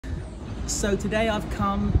So today I've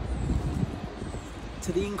come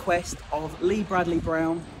to the inquest of Lee Bradley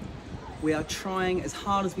Brown. We are trying as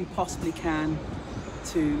hard as we possibly can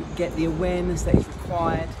to get the awareness that is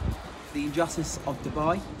required for the injustice of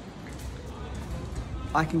Dubai.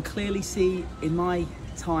 I can clearly see in my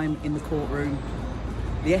time in the courtroom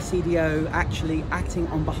the SCDO actually acting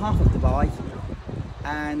on behalf of Dubai,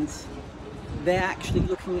 and they're actually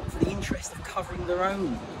looking for the interest of covering their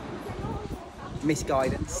own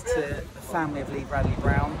misguidance to the family of Lee Bradley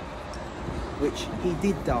Brown, which he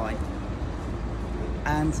did die.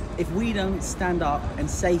 And if we don't stand up and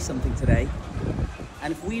say something today,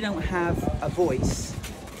 and if we don't have a voice,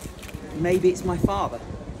 maybe it's my father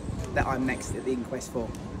that I'm next at the inquest for.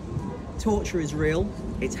 Torture is real,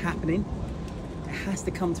 it's happening, it has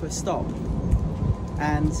to come to a stop.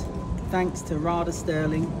 And thanks to Rada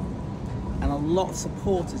Sterling and a lot of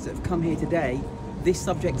supporters that have come here today, this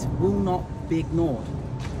subject will not be ignored.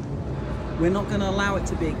 We're not going to allow it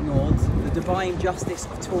to be ignored. The Dubai injustice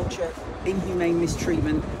of torture, inhumane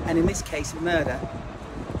mistreatment, and in this case murder,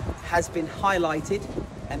 has been highlighted,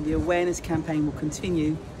 and the awareness campaign will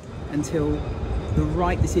continue until the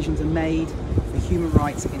right decisions are made for human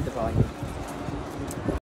rights in Dubai.